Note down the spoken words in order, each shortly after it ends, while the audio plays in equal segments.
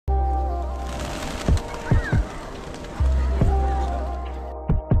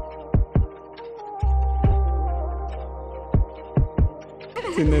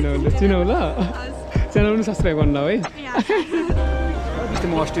चिन्दैन भने चिनौ ल च्यानल पनि सब्स्क्राइब गर्नु है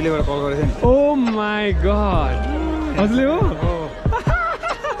म अस्ट्रेलियाबाट कल गरेको थिएँ नि ओ माई गड हजुरले हो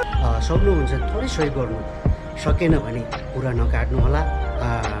सक्नुहुन्छ थोरै सहयोग गर्नु सकेन भने कुरा नकाट्नु होला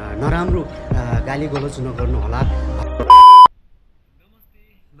नराम्रो गाली गलोच नगर्नु होला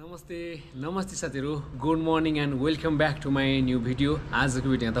नमस्ते साथीहरू good morning and welcome back to my new video आजको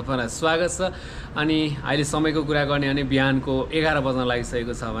भिडियोमा तपाईँलाई स्वागत छ अनि अहिले समयको कुरा गर्ने भने बिहानको 11 बज्न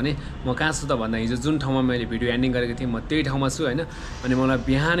लागिसकेको छ भने म कहाँ छु त भन्दा हिजो जुन ठाउँमा मैले भिडियो एन्डिङ गरेको थिएँ म त्यही ठाउँमा छु होइन अनि मलाई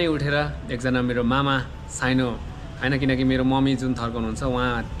बिहानै उठेर एकजना मेरो मामा साइनो होइन किनकि मेरो मम्मी जुन थर्काउनुहुन्छ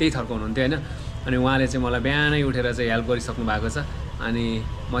उहाँ त्यही थर्काउनुहुन्थ्यो होइन अनि उहाँले चाहिँ मलाई बिहानै उठेर चाहिँ हेल्प गरिसक्नु भएको छ अनि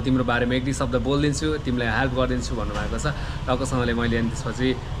म तिम्रो बारेमा एक दुई शब्द बोलिदिन्छु तिमीलाई हेल्प गरिदिन्छु भन्नुभएको छ टक्कसँगले मैले अनि त्यसपछि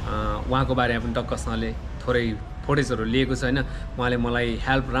उहाँको बारेमा पनि टक्कसँगले थोरै फोटेजहरू लिएको छु होइन उहाँले मलाई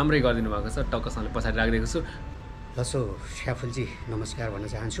हेल्प राम्रै गरिदिनु भएको छ टक्कसँगले पछाडि राखिदिएको छु लसो स्याफुलजी नमस्कार भन्न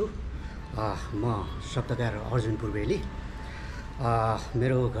चाहन्छु म शब्दकार अर्जुन पूर्वेली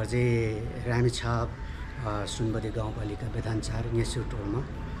मेरो घर चाहिँ रामेछाप सुनबदी गाउँपालिका बेदान 4 नेसु टोलमा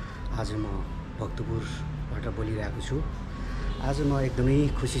आज म भक्तपुरबाट बोलिरहेको छु आज म एकदमै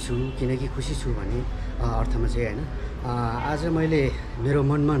खुसी छु किनकि खुसी छु भन्ने अर्थमा चाहिँ होइन आज मैले मेरो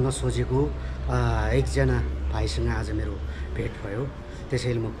मनमा नसोचेको एकजना भाइसँग आज मेरो भेट भयो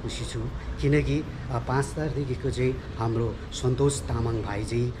त्यसैले म खुसी छु किनकि 5 तारिकदेखिको चाहिँ हाम्रो सन्तोष तामाङ भाइ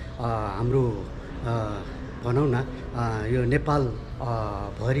चाहिँ हाम्रो भनौँ न यो नेपाल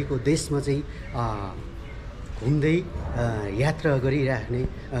भरिको देशमा चाहिँ घुम्दै यात्रा गरिराख्ने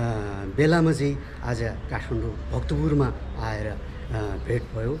बेलामा चाहिँ आज काठमाडौँ भक्तपुरमा आएर भेट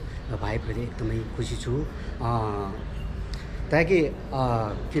भयो भाइप्रति एकदमै खुसी छु ताकि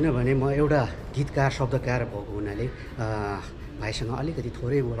किनभने म एउटा गीतकार शब्दकार भएको हुनाले भाइसँग अलिकति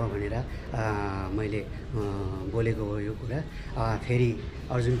थोरै बोला भनेर मैले बोलेको हो यो कुरा फेरि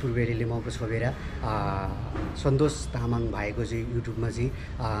अर्जुन पूर्वेलीले मौका छोपेर सन्तोष तामाङ भाइको चाहिँ युट्युबमा चाहिँ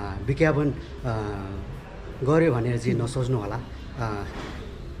विज्ञापन गऱ्यो भनेर चाहिँ नसोच्नु होला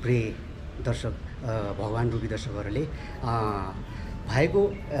प्रिय दर्शक भगवान् रूपी दर्शकहरूले भाइको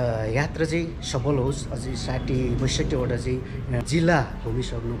यात्रा चाहिँ सफल होस् अझै 60-62वटा चाहिँ जिल्ला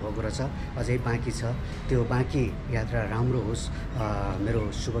घुमिसक्नु भएको रहेछ अझै बाँकी छ त्यो बाँकी यात्रा राम्रो होस् मेरो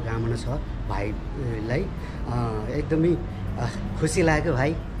शुभकामना छ भाइलाई एकदमै खुसी लाग्यो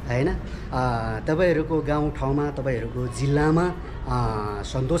भाइ होइन तपाईँहरूको गाउँ ठाउँमा तपाईँहरूको जिल्लामा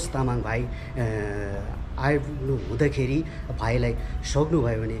सन्तोष तामाङ भाइ आइपुग्नु हुँदाखेरि भाइलाई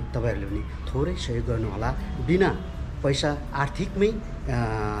सक्नुभयो भने तपाईँहरूले पनि थोरै सहयोग गर्नुहोला बिना पैसा आर्थिकमै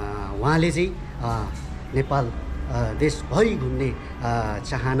उहाँले चाहिँ नेपाल देशभरि घुम्ने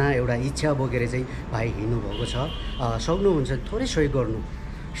चाहना एउटा इच्छा बोकेर चाहिँ भाइ हिँड्नुभएको छ सक्नुहुन्छ थोरै सहयोग गर्नु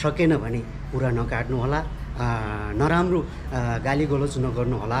सकेन भने कुरा नकाट्नु होला नराम्रो गाली गलोच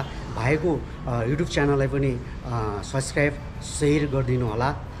नगर्नु होला भाइको युट्युब च्यानललाई पनि सब्सक्राइब सेयर गरिदिनु होला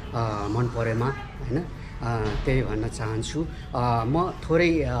मन परेमा होइन त्यही भन्न चाहन्छु म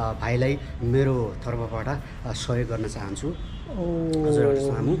थोरै भाइलाई मेरो तर्फबाट सहयोग गर्न चाहन्छु हजुरहरू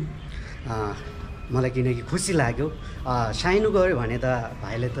सामु मलाई किनकि खुसी लाग्यो साइनो गऱ्यो भने त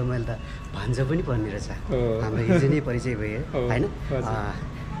भाइलाई त मैले त भान्जा पनि पर्ने रहेछ हाम्रो हिजो नै परिचय भयो होइन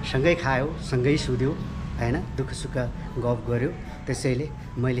सँगै खायो सँगै सुत्यो होइन दुःख सुख गफ गऱ्यो त्यसैले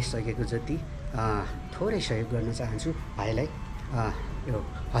मैले सकेको जति थोरै सहयोग गर्न चाहन्छु भाइलाई यो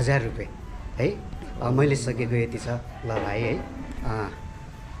 1000 रुपियाँ है मैले सकेको यति छ ल भाइ है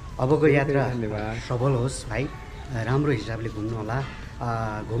अबको यात्रा सफल होस् भाइ राम्रो हिसाबले घुम्नु होला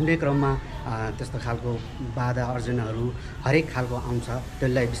घुम्ने क्रममा त्यस्तो खालको बाधा अर्जनहरू हरेक खालको आउँछ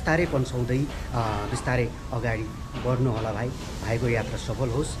त्यसलाई बिस्तारै पन्साउँदै बिस्तारै अगाडि बढ्नु होला भाइ भाइको यात्रा सफल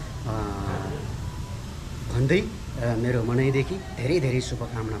होस् भन्दै मेरो मनैदेखि धेरै धेरै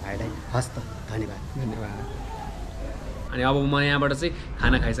शुभकामना भाइलाई हस्त धन्यवाद अनि अब म यहाँबाट चाहिँ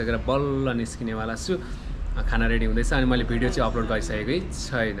खाना खाइसकेर बल्ल निस्किनेवाला छु खाना रेडी हुँदैछ अनि मैले भिडियो चाहिँ अपलोड गरिसकेकै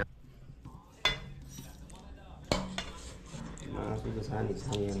छैन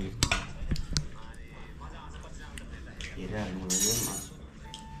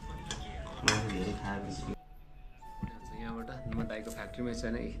यहाँबाट म दाइको फ्याक्ट्रीमै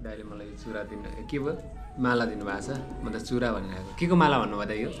छैन है दाइले मलाई चुरा दिनु के भयो माला दिनुभएको छ म त चुरा भनिरहेको के को माला भन्नुभयो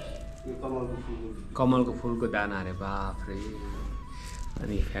दाइ यो कमलको फुलको दाना अरे बाफ रे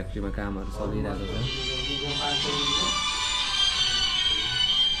अनि फ्याक्ट्रीमा कामहरू चलिरहेको छ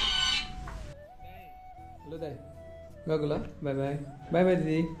ल दाइ गएको ल बाई बाई बाई बाई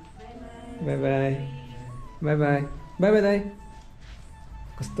दिदी by by by by by by दाइ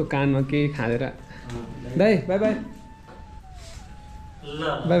कस्तो कानमा के खाँदेर दाइ बाई बाई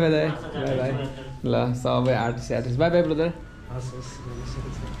बाई बाई दाइ बाई बाई ल सबै आर्टिस्ट बाई बाई ब्रदर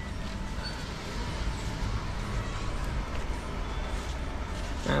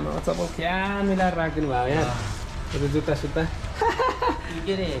आमा चप्पल क्या मिलाएर राखिदिनु भयो यहाँ जुत्ता सुत्ता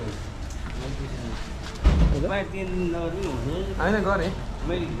के रे होइन गरेँ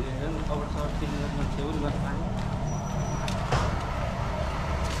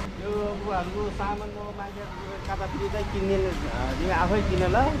यो बुवाहरूको सामान मान्छे कतातिर चाहिँ किन्ने तिमी आफै किन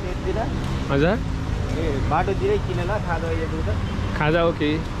ल त्यतिर हजुर ए बाटोतिरै किन ल खाजा यो दुध खाजा ओके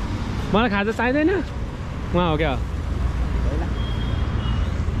मलाई खाजा चाहिँदैन उहाँ हो क्या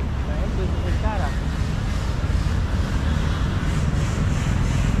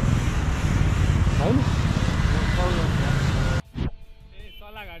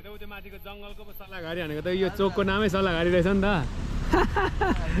सल्लाहघारी त उ त्यो माथिको जङ्गलको पो सल्लाहघारी भनेको त यो चोकको नामै सल्लाहघारी रहेछ नि त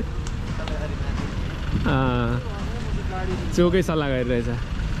चोकै सल्लाहघारी रहेछ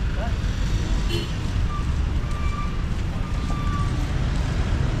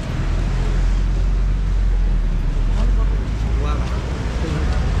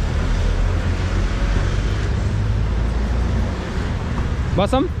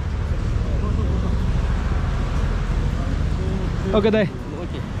बसौँ ओके दाइ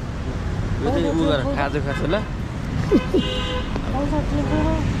खाजा खान्छ ल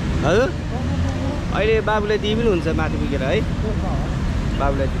हजुर अहिले बाबुलाई दिइ पनि हुन्छ माथि पुगेर है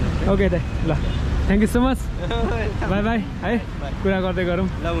बाबुलाई दिनु ओके दाइ ल thank you so much by by है कुरा गर्दै गरौँ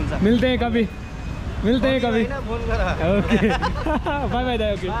ल हुन्छ मिल्दै कभी मिल्दै कभी फोन गर ओके बाई बाई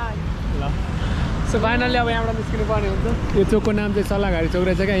दाइ ओके ल सो फाइनल्ली अब यहाँबाट निस्किनु पर्ने हुन्छ यो चोकको नाम चाहिँ सल्लाहघारी चोक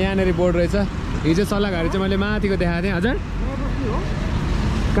रहेछ क्या यहाँनिर बोर्ड रहेछ हिजो सल्लाहघारी चाहिँ मैले माथिको देखाएको थिएँ हजुर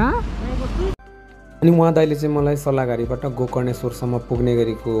कहाँ अनि उहाँ दाइले चाहिँ मलाई सल्लाहघारीबाट गोकर्णेश्वरसम्म पुग्ने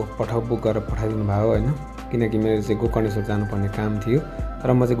गरीको पठाउ बुक गरेर पठाइदिनु भयो होइन किनकि मेरो चाहिँ गोकर्णेश्वर जानुपर्ने काम थियो र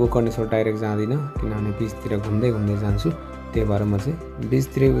म चाहिँ गोकर्णेश्वर डाइरेक्ट जाँदिनँ किनभने बिचतिर घुम्दै घुम्दै जान्छु त्यही भएर म चाहिँ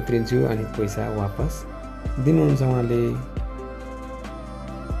बिचतिरै उत्रिन्छु अनि पैसा वापस दिनुहुन्छ उहाँले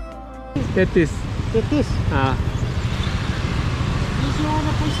 33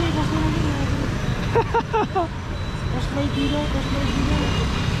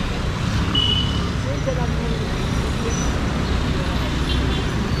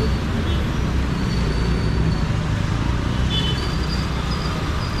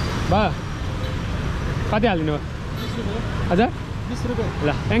 बा कति हालिदिनु हजुर 20 रुपियाँ ल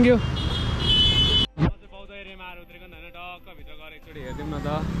थ्याङ्क यू बौद्ध एरियामा आएर उत्रेको नि होइन टक्कभित्र गएर एकचोटि हेरिदिउँ न त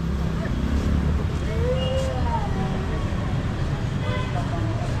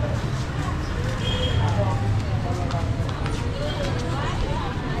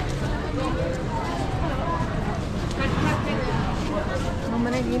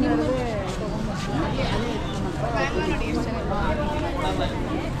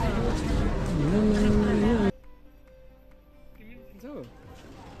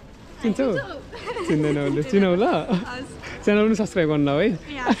चिन्छौ चिन्दैन उसले चिनाउ ल च्यानल पनि सब्सक्राइब गर्नु ल है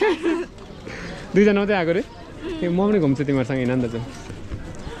दुईजना मात्रै आएको रे म पनि घुम्छु तिमीहरूसँग हिँड नि त चाहिँ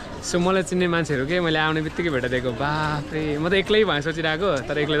सो मलाई चिन्ने मान्छेहरू के मैले आउने बित्तिकै भेटाइदिएको बाफ्रे म त एक्लै भएँ सोचिरहेको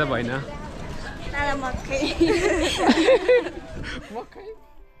तर एक्लै त भएन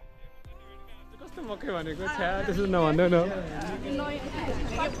कस्तो मकै भनेको छ्या त्यसो नभन्दै न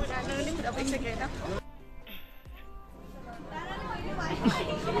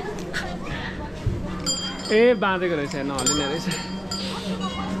ए बाँधेको रहेछ नहलिने रहेछ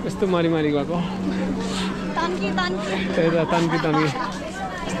यस्तो मरिमरि गएको त्यही त तन्की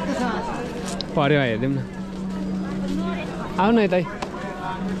पर्यो हेरिदिउँ न आऊ न यतै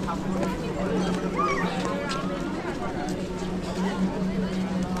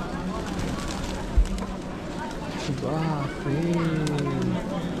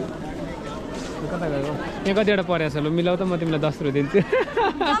कता गएको यहाँ कतिवटा परेको छ लु मिलाउ त म तिमीलाई 10 रुपियाँ दिन्छु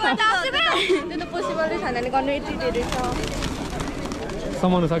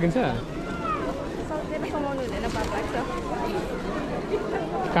समाउनु सकिन्छ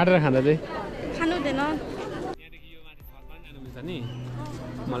काटेर खाँदा चाहिँ खानु हुँदैन नि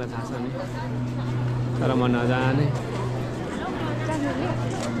मलाई थाहा छ नि तर म नजाने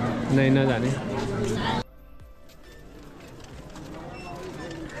नै नजाने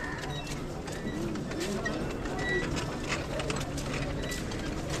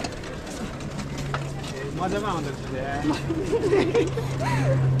मजामा आउँदो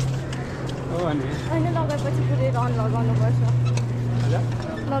हो अनि होइन लगाएपछि पुरै रन लगाउनुपर्छ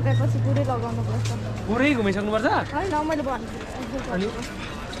लगाएपछि पुरै लगाउनुपर्छ पुरै घुमाइसक्नुपर्छ होइन मैले भन्छु अनि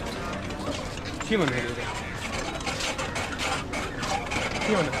के भन्नु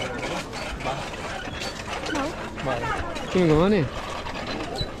के भन्नु के घुमाउने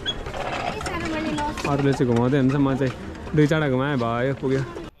अरूले चाहिँ घुमाउँदै हुन्छ म चाहिँ दुई चाँडा घुमाए भयो पुग्यो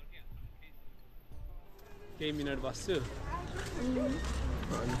केही मिनट बस्छु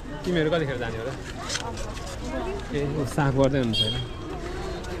तिमीहरू कतिखेर जाने हो र ए साग गर्दै हुन्छ होइन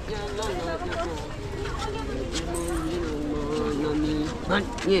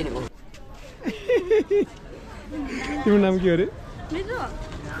तिम्रो नाम के हो अरे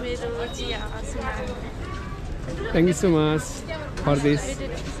thank you so much for this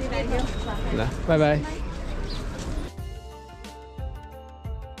ल बाई बाई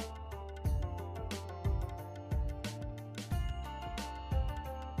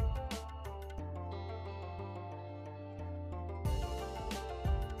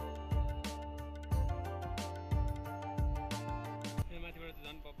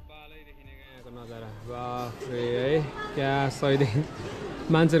नजारा बाफ्रे है क्या सहीदेखि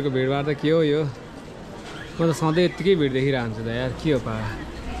मान्छेहरूको भिडभाड त के हो यो म त सधैँ यत्तिकै भिड देखिरहन्छु त यार के हो पा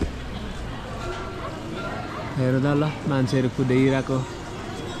हेर त ल मान्छेहरू कुदिरहेको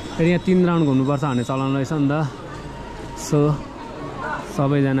फेरि यहाँ 3 राउन्ड घुम्नुपर्छ भन्ने चलन रहेछ नि त सो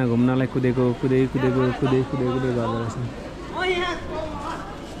सबैजना घुम्नलाई कुदेको कुदै गर्दो रहेछ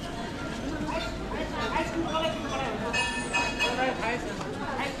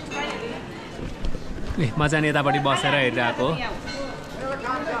म चाहिँ यतापट्टि बसेर हेरिरहेको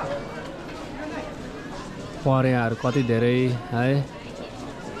परेहरू कति धेरै है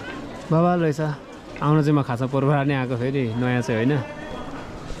बबाल रहेछ आउनु चाहिँ म खासमा पूर्वबाट नै आएको फेरि नयाँ चाहिँ होइन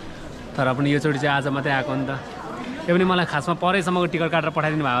तर पनि योचोटि चाहिँ आज मात्रै आएको नि त त्यो पनि मलाई खासमा परेसम्मको टिकट काटेर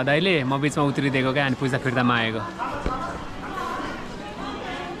पठाइदिनु भएको दाइले म बिचमा उत्रिदिएको क्या अनि पुज्दा फिर्तामा आएको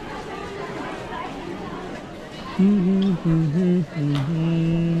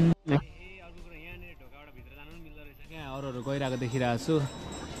अरूहरू गइरहेको देखिरहेको छु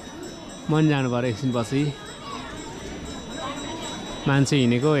मन जानु पऱ्यो एकछिनपछि मान्छे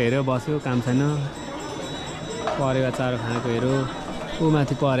हिँडेको हेऱ्यो बस्यो काम छैन परेवा चारो खानेको हेऱ्यो ऊ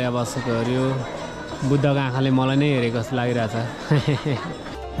माथि परेवा बसेको हेऱ्यो बुद्धको आँखाले मलाई नै हेरेको जस्तो लागिरहेछ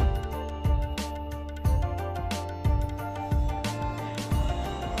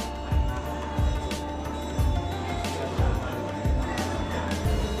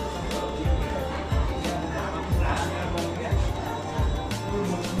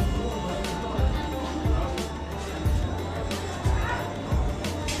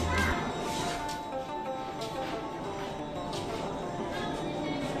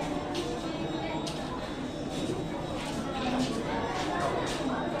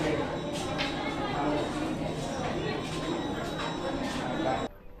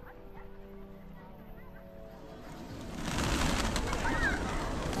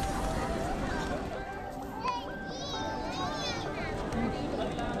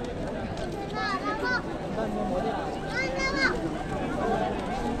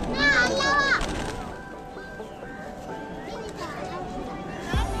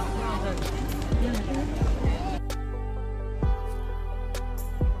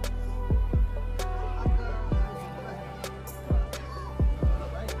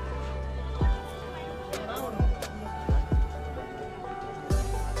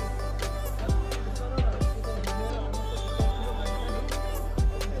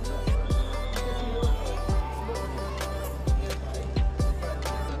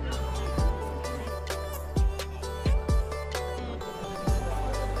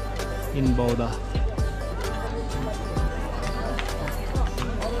in Boudhanath.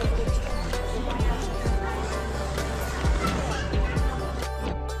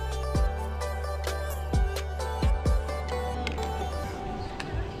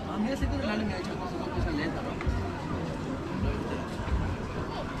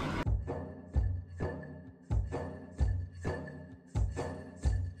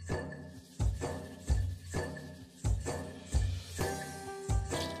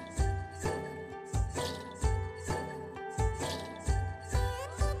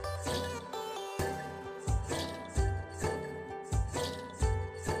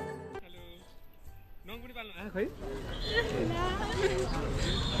 खै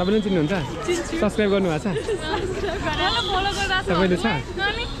तपाईँले चिन्नुहुन्छ सब्सक्राइब गर्नुभएको छ तपाईँले छ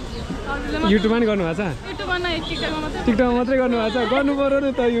युट्युबमा नि गर्नुभएको छ टिकटकमा मात्रै गर्नुभएको छ गर्नु पर्यो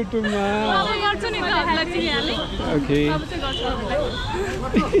नि त युट्युबमा ओके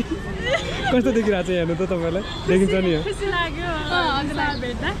कस्तो देखिरहेको छ हेर्नु त तपाईँलाई देखिन्छ नि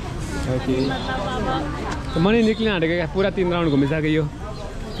ओके म नै निक्लिन आँटेको क्या पुरा 3 राउन्ड घुमिसक्यो यो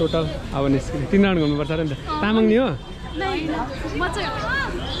टोटल अब निस्किने 3 राउन्ड घुम्नुपर्छ नि त तामाङ नि हो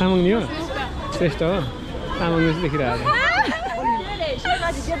तामाङ नि हो श्रेष्ठ हो तामाङ नि देखिरहेको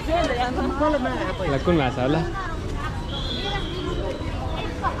ल कुन भाषा होला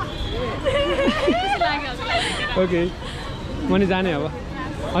ओके म नि जाने अब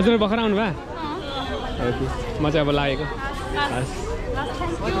हजुर भर्खर आउनु भयो ओके म चाहिँ अब लागेको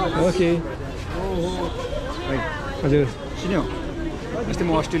ओके हजुर चिन्यो अस्ति म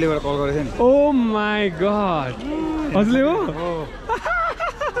अस्ट्रेलियाबाट कल गरेको थिएँ नि ओ माई गड हजुरले हो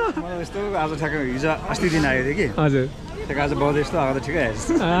मलाई यस्तो आज ठ्याक्कै हिजो अस्ति दिन आएको थियो कि हजुर ठ्याक्क आज बौद्ध यस्तो आएको त ठिकै आएछ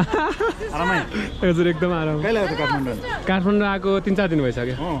आरामै हजुर एकदम आराम कहिले आएको काठमाडौँ काठमाडौँ आएको 3-4 दिन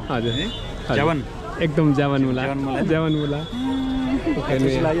भइसक्यो हजुर जावन एकदम जावन मुला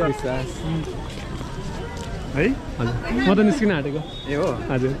विश्वास है हजुर म त निस्किन आँटेको ए हो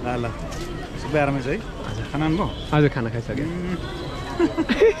हजुर ल सबै आरामै छ है खाना खानुभयो हजुर खाना खाइसकेँ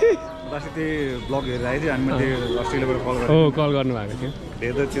अस्ति त्यही ब्लग हेरेर आएको थियो अनि मैले अस्ट्रेलियाबाट कल गरेँ हो कल गर्नुभएको थियो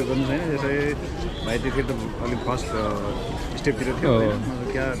धेरै त त्यो गर्नु छैन त्यसै भाइ त्यतिखेर त अलिक फर्स्ट स्टेपतिर थियो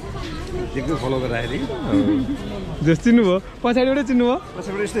क्या देख्दै फलो गरेर आएको थिएँ जस चिन्नुभयो पछाडिबाटै चिन्नुभयो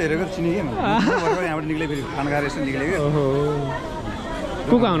पछाडिबाट यस्तो हेरेको चिनेँ कि भर्खर यहाँबाट निक्ले फेरि खाना खाएर यस्तो निक्लेँ कि ओहो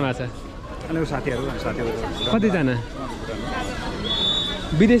को आउनु भएको छ अनि साथीहरू कतिजना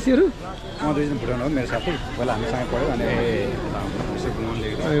विदेशीहरू म दुईजना भुटान हो मेरो साथी पहिला हामीसँगै पढ्यो अनि यसो घुमाउनु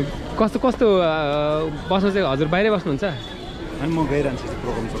ल्याएको कस्तो कस्तो बस्नु चाहिँ हजुर बाहिरै बस्नुहुन्छ अनि म गइरहन्छु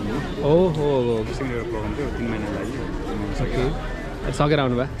प्रोग्राम सक्नु ओहो सिङ्गल प्रोग्राम थियो 3 महिना लागि ओके सकेर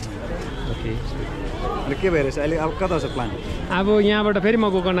आउनु भयो ओके अनि के भइरहेछ अहिले अब कता छ प्लान अब यहाँबाट फेरि म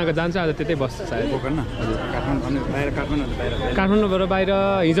गोकर्णको जान्छु आज त्यतै बस्छु सायद गोकर्ण काठमाडौँ अनि बाहिर काठमाडौँ बाहिर काठमाडौँबाट बाहिर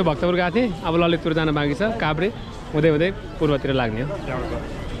हिजो भक्तपुर गएको थिएँ अब ललितपुर जान बाँकी छ काभ्रे हुँदै हुँदै पूर्वतिर लाग्ने हो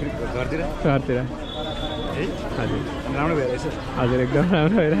घरतिर घरतिर है हजुर राम्रो भइरहेछ हजुर एकदम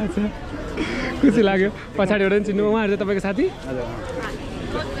राम्रो भइरहेछ खुसी लाग्यो पछाडिबाट पनि चिन्नु उहाँहरू चाहिँ तपाईँको साथी हजुर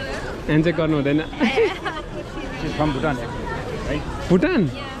ह्यान्डचेक गर्नु हुँदैन फ्रम भुटान है भुटान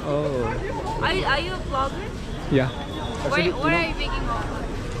ओ Are you a vlogger? Yeah Where are you making vlogs?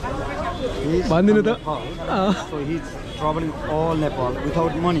 भनिदिनु त So he's traveling all Nepal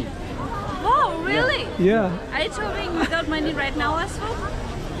without money. Oh, really? Yeah Are you traveling without money right now as well?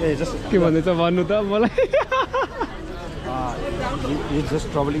 Yeah, just के भन्दैछ भन्नु त मलाई he's just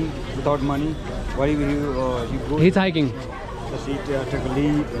traveling without money. Wherever you go, hitch hiking just he take a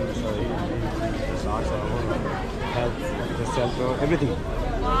leave and he just asks help, just help everything.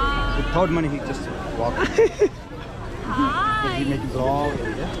 Wow. Without money, he just walk. Hi. He make vlog.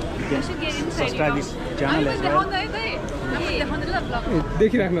 You You can should get inside. subscribe his channel as well.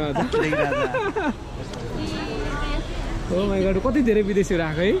 देखिराख्नु आज ओ my God कति धेरै विदेशीहरू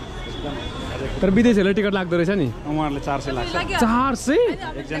आएको है तर विदेशीहरूलाई ticket लाग्दो रहेछ नि उहाँहरूले 400 लाग्छ 400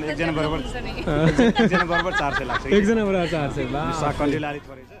 एकजना बराबर 400 लाग्छ एकजना बराबर 400 बा साग कन्ट्रीले अलिक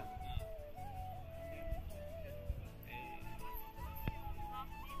परेछ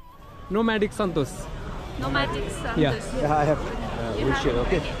Nomadic Santosh Nomadic Santosh. Yeah. I have will share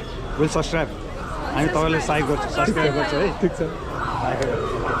okay will subscribe हामी तपाईलाई सब्स्क्राइब गर्छु है ठिक छ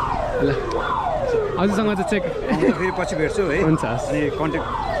ल हजुरसँग चाहिँ चेक फेरि पछि भेट्छु है हुन्छ अनि कन्ट्याक्ट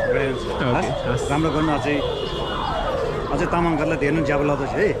गराइदिन्छु हस् राम्रो गर्नु अझै तामाङहरूलाई धेरै ज्याब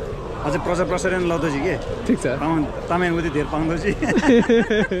लाउँदैछु है अझै प्रचार प्रसारण लाउँदैछु कि ठिक छ तामाङ उति धेरै पाउँदैछु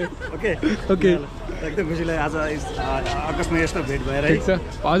ओके ओके एकदम खुसी लाग्यो आज अकस्मात यस्तो भेट भएर है ठिक छ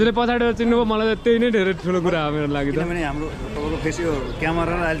हजुरले पछाडिबाट चिन्नुभयो मलाई त त्यही नै धेरै ठुलो कुरा हो मेरो लागि त किनभने हाम्रो तपाईँको फेस यो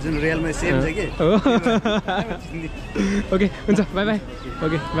क्यामेरा र अहिले जुन रियलमा सेम छ कि ओके हुन्छ by by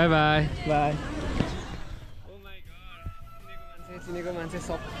okay by by by चिनेको मान्छे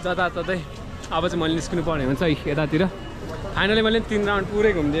सब जताततै अब चाहिँ मैले निस्किनु पर्ने हुन्छ यतातिर फाइनली मैले 3 राउन्ड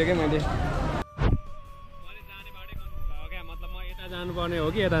पुरै घुमिदिएँ क्या मैले मतलब म यता जानुपर्ने हो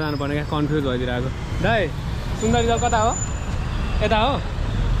कि यता जानुपर्ने क्या कन्फ्युज भइदिरहेको दाइ सुन्दरी जल कता हो यता हो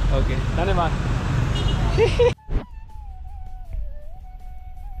ओके धन्यवाद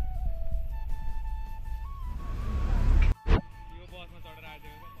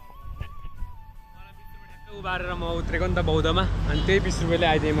उभारेर म उत्रेको नि त बौद्धमा अनि त्यही 20 रुपियाँले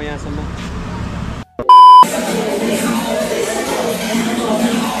आइदिएँ म यहाँसम्म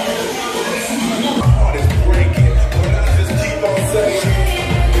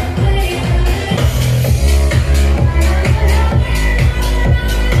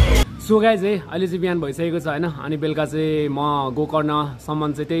सो गाइज है अहिले चाहिँ बिहान भइसकेको छ होइन अनि बेलुका चाहिँ म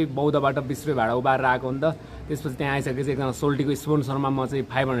गोकर्णसम्म चाहिँ त्यही बौद्धबाट 20 रुपियाँ भाडा उभारेर आएको नि त त्यसपछि त्यहाँ आइसकेपछि एकजना सोल्टीको स्पोन्सरमा म चाहिँ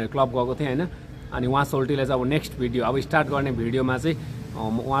 500 क्लब गएको थिएँ होइन अनि उहाँ सोल्टीलाई चाहिँ अब नेक्स्ट भिडियो अब स्टार्ट गर्ने भिडियोमा चाहिँ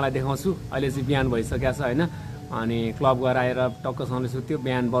उहाँलाई देखाउँछु अहिले चाहिँ बिहान भइसकेको छ होइन अनि क्लब गएर आएर टक्कसँगले सुत्यो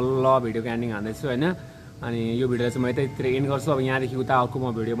बिहान बल्ल भिडियोको एन्डिङ हान्दैछु होइन अनि यो भिडियो चाहिँ म यतैतिर एन्ड गर्छु अब यहाँदेखि उता अर्को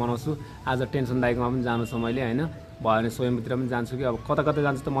म भिडियो बनाउँछु आज टेन्सन दाइकोमा पनि जानु छ मैले होइन भयो भने स्वयंभित्र पनि जान्छु कि अब कता कता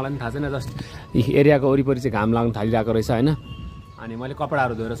जान्छु त मलाई पनि थाहा छैन जस्ट एरियाको वरिपरि चाहिँ घाम लाग्नु थालिरहेको रहेछ होइन अनि मैले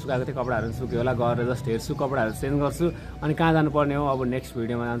कपडाहरू धोएर सुकाएको थिएँ कपडाहरू सुक्यो होला गएर जस्ट हेर्छु कपडाहरू चेन्ज गर्छु अनि कहाँ जानुपर्ने हो अब नेक्स्ट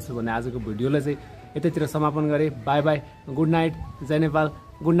भिडियोमा जान्छु भन्ने आजको भिडियोलाई चाहिँ यतैतिर समापन गरेँ by by good night Jay Nepal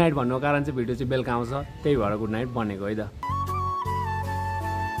good night भन्नुको कारण चाहिँ भिडियो चाहिँ बेलुका आउँछ त्यही भएर गुड नाइट बनेको है त